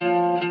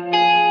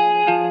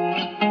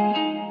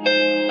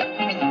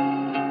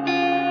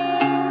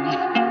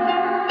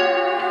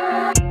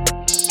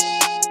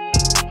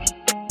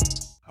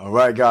All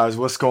right, guys,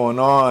 what's going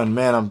on?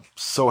 Man, I'm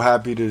so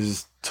happy to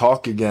just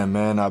talk again,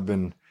 man. I've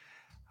been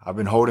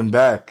holding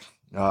back.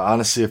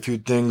 Honestly, a few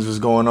things was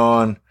going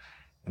on,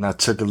 and I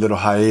took a little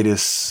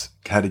hiatus.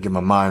 Had to get my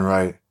mind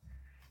right,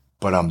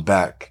 but I'm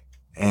back.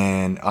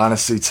 And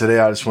honestly, today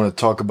I just want to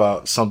talk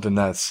about something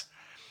that's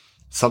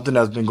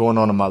been going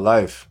on in my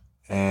life.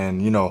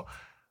 And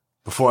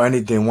before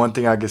anything, one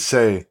thing I could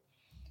say,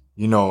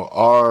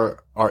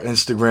 our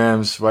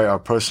Instagrams, right, our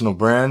personal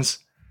brands,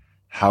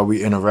 how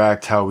we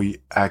interact, how we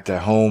act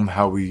at home,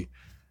 how we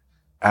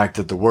act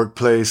at the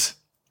workplace,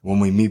 when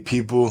we meet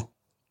people,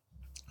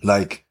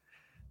 like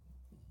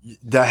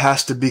that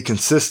has to be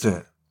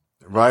consistent,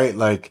 right?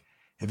 Like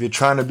if you're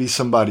trying to be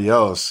somebody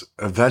else,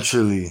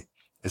 eventually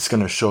it's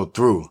going to show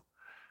through,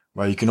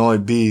 right? You can only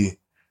be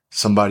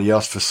somebody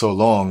else for so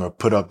long or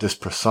put up this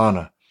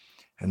persona.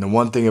 And the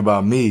one thing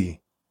about me,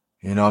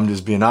 I'm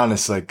just being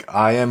honest, like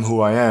I am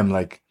who I am.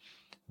 Like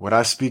what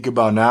I speak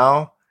about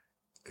now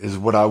is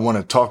what I want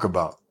to talk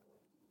about.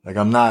 Like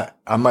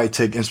I might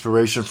take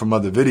inspiration from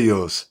other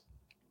videos,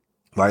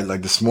 right?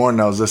 Like this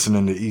morning I was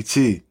listening to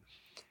E.T.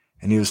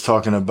 and he was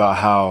talking about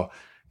how,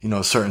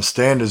 certain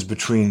standards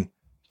between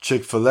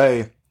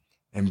Chick-fil-A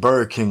and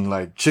Burger King,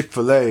 like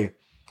Chick-fil-A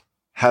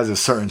has a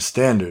certain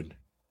standard,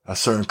 a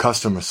certain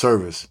customer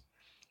service.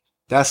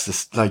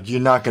 Like, you're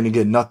not going to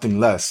get nothing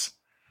less.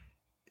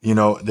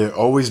 They're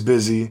always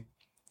busy.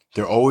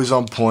 They're always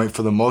on point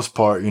for the most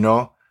part,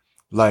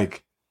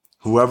 like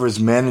whoever's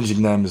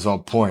managing them is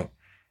on point.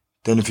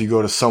 Then if you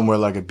go to somewhere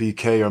like a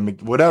BK or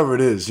whatever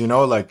it is,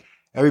 like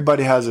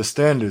everybody has their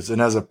standards.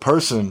 And as a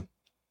person,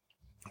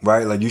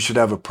 right, like you should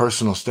have a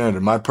personal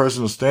standard. My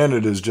personal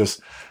standard is just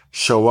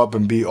show up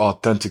and be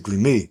authentically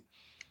me.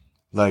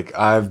 Like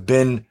I've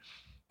been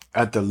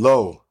at the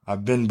low,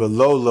 I've been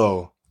below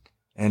low,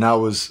 and I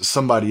was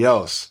somebody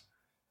else.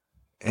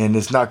 And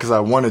it's not because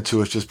I wanted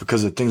to, it's just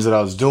because the things that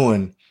I was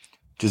doing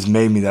just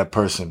made me that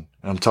person.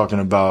 And I'm talking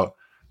about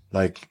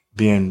like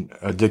being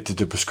addicted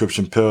to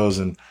prescription pills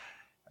and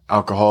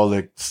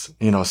alcoholics,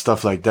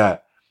 stuff like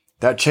that.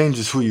 That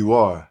changes who you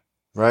are,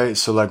 right?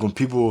 So like when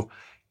people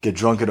get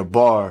drunk at a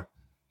bar,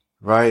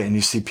 right, and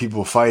you see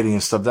people fighting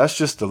and stuff, that's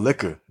just the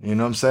liquor, you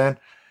know what I'm saying?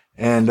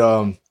 And,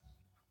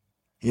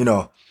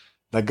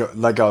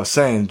 like I was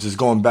saying, just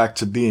going back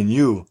to being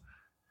you,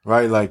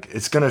 right? Like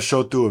it's going to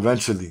show through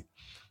eventually.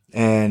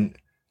 And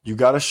you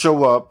got to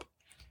show up,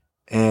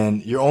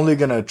 and you're only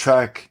going to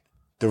attract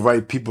the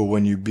right people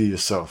when you be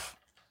yourself,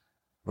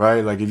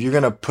 right? Like if you're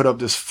going to put up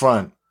this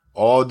front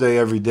all day,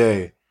 every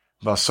day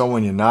about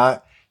someone you're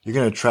not, you're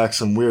going to attract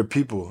some weird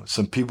people,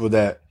 some people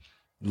that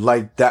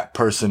like that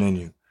person in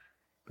you.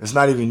 It's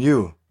not even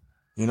you,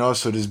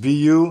 so just be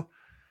you.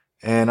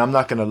 And I'm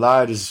not going to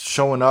lie, just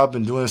showing up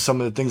and doing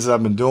some of the things that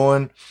I've been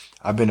doing,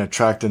 I've been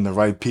attracting the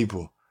right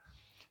people.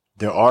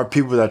 There are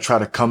people that try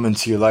to come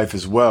into your life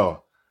as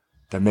well,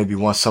 that maybe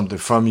want something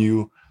from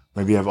you,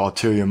 maybe have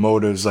ulterior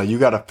motives. Like you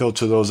got to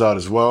filter those out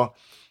as well.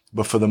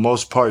 But for the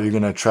most part, you're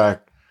going to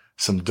attract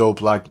some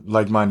dope,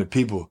 like-minded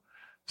people.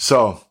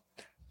 So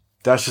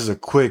that's just a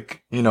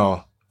quick,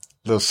 little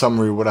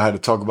summary of what I had to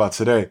talk about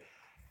today.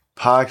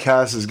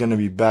 Podcast is going to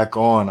be back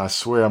on. I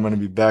swear I'm going to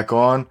be back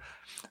on.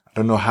 I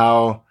don't know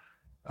how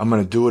I'm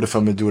going to do it, if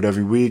I'm going to do it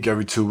every week,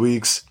 every 2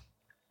 weeks.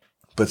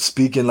 But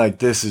speaking like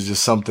this is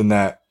just something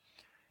that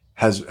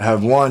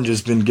have one,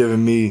 just been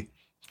giving me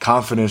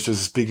confidence just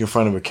to speak in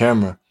front of a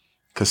camera.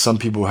 Because some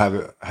people have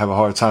a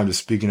hard time just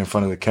speaking in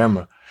front of the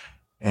camera.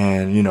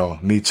 And,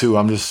 me too.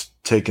 I'm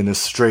just taking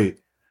this straight.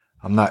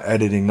 I'm not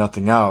editing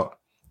nothing out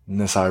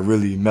unless I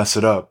really mess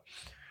it up.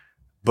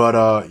 But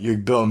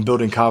I'm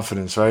building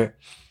confidence, right?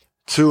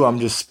 Two, I'm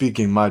just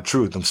speaking my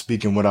truth. I'm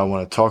speaking what I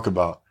want to talk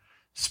about.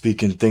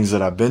 Speaking things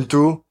that I've been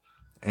through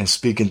and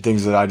speaking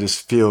things that I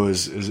just feel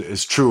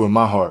is true in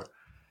my heart.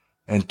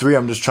 And three,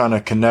 I'm just trying to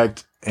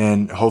connect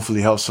and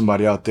hopefully help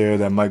somebody out there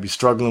that might be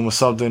struggling with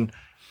something.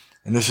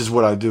 And this is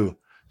what I do.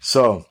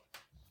 So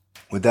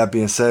with that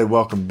being said,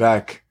 welcome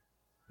back.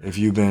 If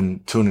you've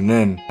been tuning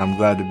in, I'm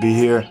glad to be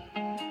here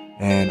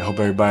and hope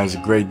everybody has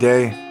a great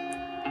day.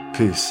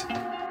 Peace.